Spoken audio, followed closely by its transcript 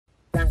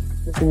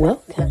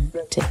Welcome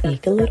to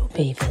Eager Little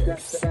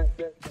Beavers.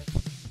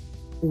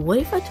 What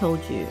if I told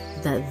you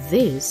that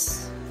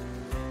this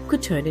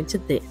could turn into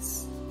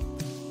this?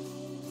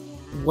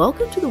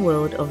 Welcome to the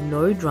world of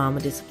no drama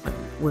discipline,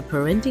 where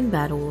parenting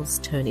battles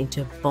turn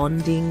into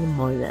bonding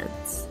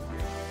moments.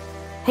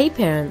 Hey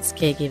parents,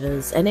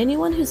 caregivers, and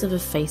anyone who's ever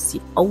faced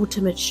the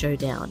ultimate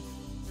showdown.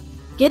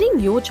 Getting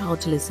your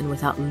child to listen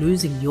without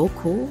losing your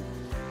cool?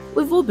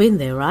 We've all been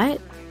there, right?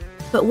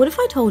 But what if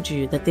I told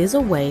you that there's a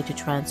way to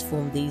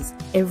transform these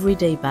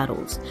everyday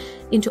battles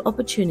into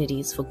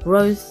opportunities for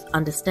growth,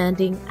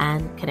 understanding,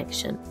 and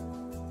connection?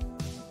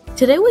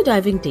 Today we're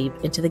diving deep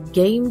into the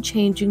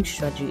game-changing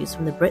strategies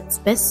from the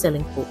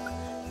best-selling book,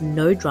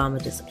 No Drama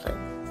Discipline.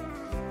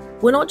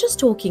 We're not just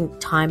talking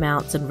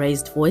timeouts and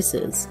raised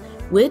voices,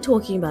 we're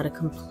talking about a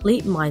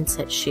complete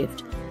mindset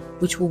shift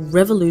which will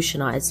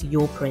revolutionize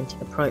your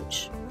parenting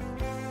approach.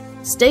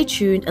 Stay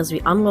tuned as we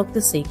unlock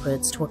the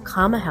secrets to a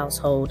calmer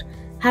household,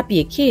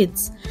 happier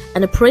kids,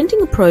 and a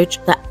parenting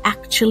approach that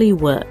actually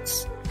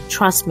works.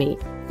 Trust me,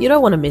 you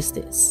don't want to miss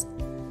this.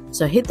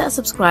 So hit that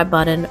subscribe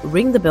button,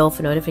 ring the bell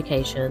for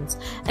notifications,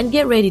 and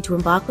get ready to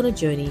embark on a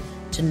journey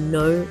to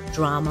no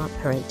drama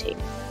parenting.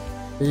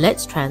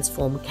 Let's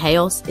transform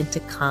chaos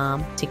into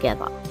calm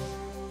together.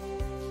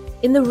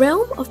 In the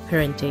realm of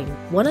parenting,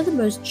 one of the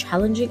most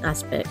challenging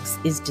aspects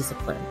is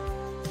discipline.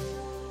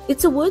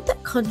 It's a word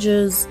that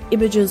conjures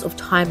images of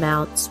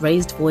timeouts,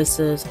 raised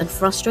voices, and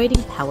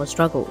frustrating power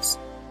struggles.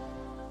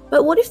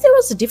 But what if there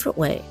was a different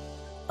way?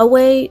 A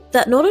way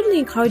that not only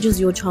encourages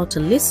your child to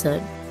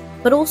listen,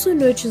 but also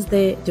nurtures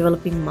their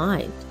developing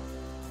mind.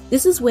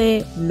 This is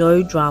where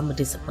No Drama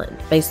Discipline,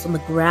 based on the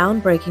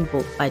groundbreaking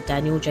book by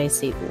Daniel J.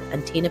 Siegel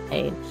and Tina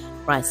Payne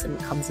Bryson,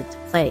 comes into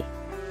play.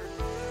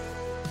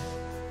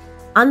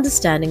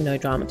 Understanding No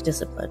Drama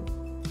Discipline.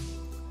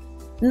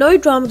 No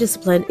Drama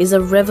Discipline is a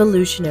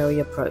revolutionary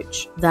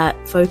approach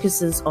that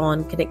focuses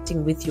on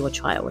connecting with your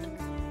child,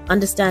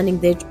 understanding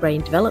their brain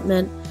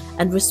development,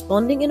 and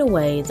responding in a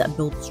way that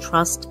builds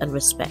trust and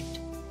respect.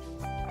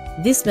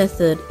 This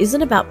method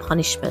isn't about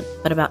punishment,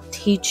 but about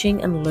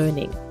teaching and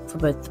learning for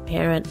both the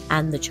parent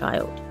and the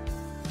child.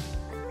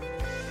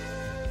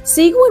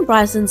 Siegel and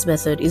Bryson's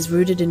method is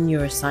rooted in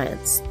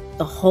neuroscience.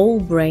 The whole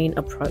brain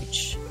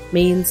approach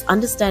means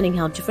understanding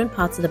how different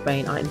parts of the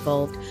brain are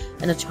involved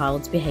in a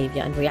child's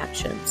behavior and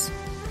reactions.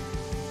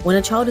 When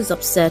a child is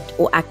upset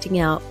or acting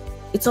out,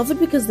 it's often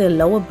because their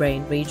lower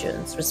brain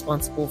regions,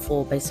 responsible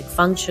for basic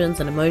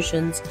functions and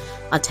emotions,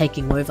 are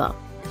taking over.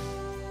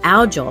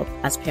 Our job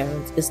as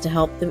parents is to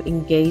help them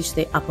engage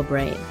their upper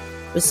brain,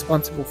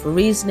 responsible for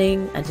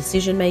reasoning and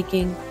decision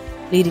making,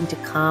 leading to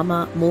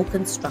calmer, more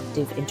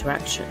constructive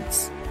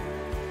interactions.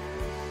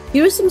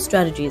 Here are some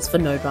strategies for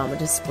no drama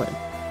discipline.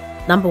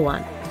 Number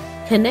 1,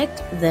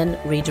 connect, then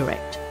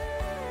redirect.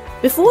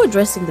 Before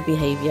addressing the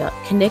behavior,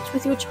 connect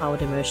with your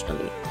child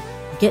emotionally.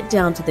 Get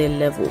down to their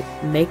level,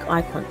 make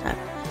eye contact,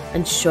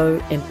 and show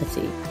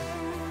empathy.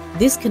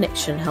 This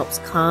connection helps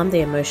calm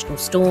their emotional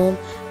storm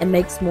and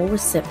makes more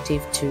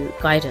receptive to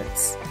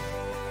guidance.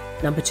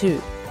 Number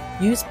 2,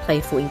 use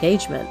playful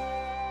engagement.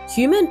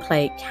 Humor and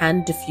play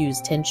can diffuse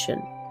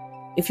tension.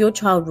 If your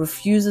child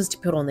refuses to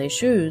put on their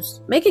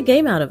shoes, make a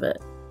game out of it.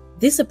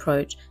 This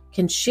approach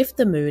can shift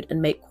the mood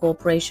and make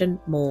cooperation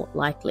more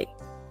likely.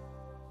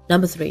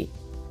 Number 3,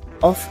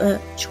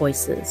 offer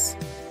choices.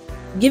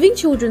 Giving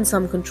children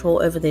some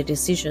control over their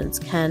decisions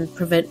can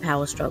prevent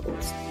power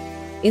struggles.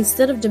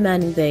 Instead of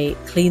demanding they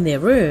clean their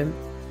room,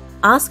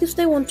 ask if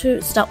they want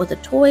to start with the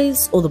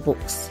toys or the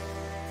books.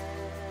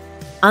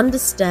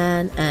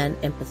 Understand and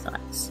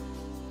empathize.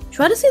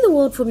 Try to see the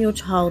world from your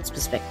child's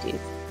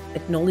perspective.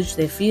 Acknowledge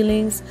their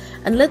feelings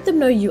and let them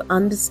know you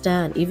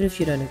understand even if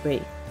you don't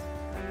agree.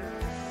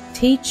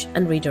 Teach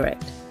and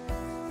redirect.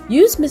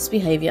 Use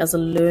misbehavior as a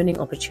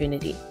learning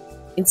opportunity.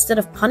 Instead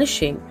of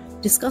punishing,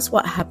 discuss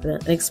what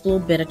happened and explore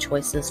better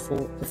choices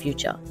for the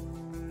future.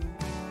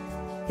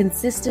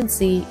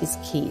 Consistency is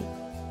key.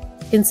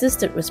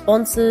 Consistent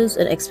responses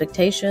and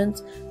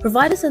expectations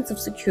provide a sense of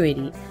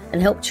security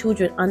and help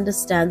children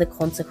understand the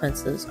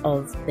consequences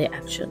of their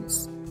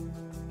actions.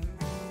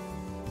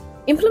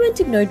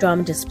 Implementing no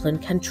drama discipline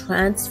can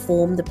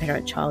transform the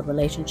parent-child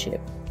relationship.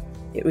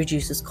 It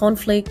reduces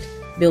conflict,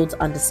 builds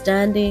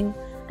understanding,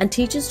 and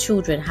teaches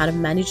children how to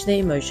manage their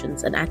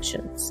emotions and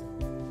actions.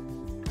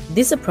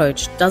 This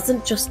approach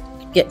doesn't just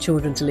get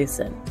children to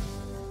listen.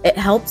 It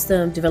helps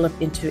them develop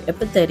into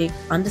empathetic,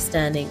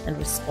 understanding, and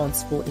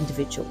responsible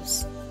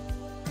individuals.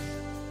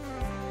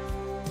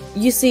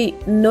 You see,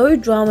 no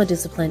drama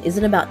discipline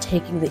isn't about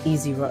taking the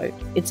easy road.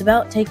 It's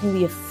about taking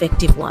the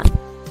effective one.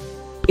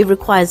 It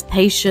requires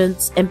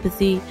patience,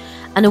 empathy,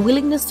 and a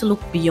willingness to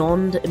look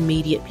beyond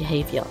immediate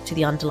behavior to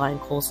the underlying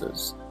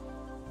causes.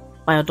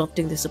 By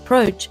adopting this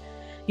approach,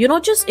 you're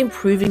not just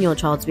improving your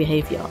child's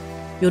behavior,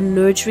 you're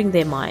nurturing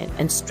their mind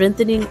and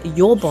strengthening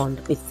your bond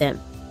with them.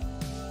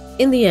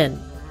 In the end,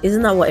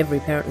 isn't that what every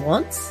parent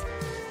wants?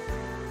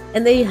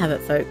 And there you have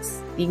it,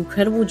 folks, the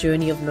incredible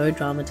journey of no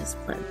drama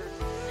discipline.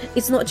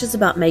 It's not just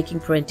about making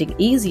parenting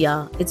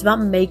easier, it's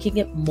about making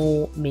it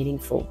more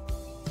meaningful.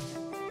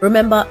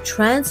 Remember,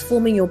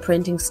 transforming your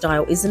parenting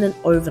style isn't an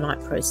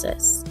overnight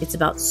process. It's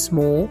about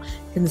small,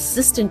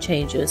 consistent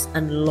changes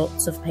and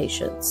lots of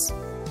patience.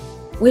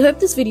 We hope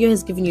this video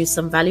has given you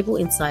some valuable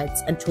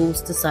insights and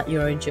tools to start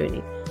your own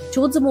journey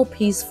towards a more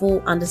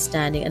peaceful,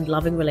 understanding, and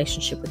loving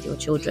relationship with your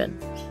children.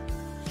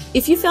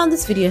 If you found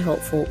this video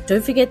helpful,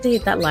 don't forget to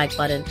hit that like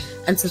button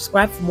and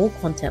subscribe for more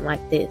content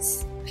like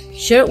this.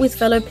 Share it with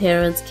fellow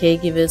parents,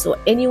 caregivers, or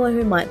anyone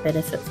who might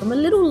benefit from a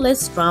little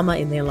less drama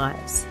in their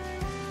lives.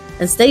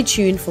 And stay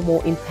tuned for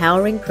more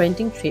empowering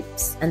parenting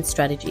tips and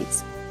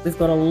strategies. We've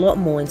got a lot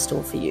more in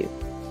store for you.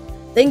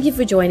 Thank you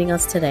for joining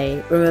us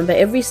today. Remember,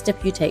 every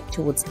step you take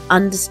towards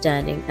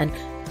understanding and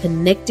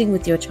connecting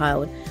with your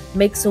child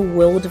makes a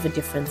world of a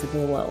difference in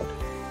your world.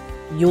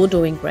 You're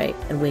doing great,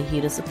 and we're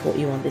here to support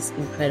you on this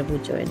incredible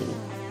journey.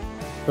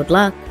 Good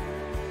luck.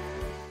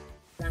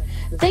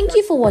 Thank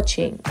you for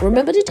watching.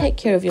 Remember to take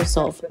care of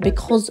yourself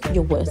because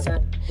you're worth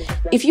it.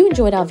 If you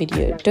enjoyed our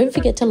video, don't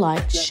forget to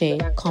like, share,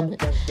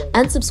 comment,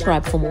 and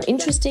subscribe for more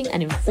interesting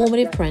and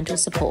informative parental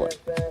support.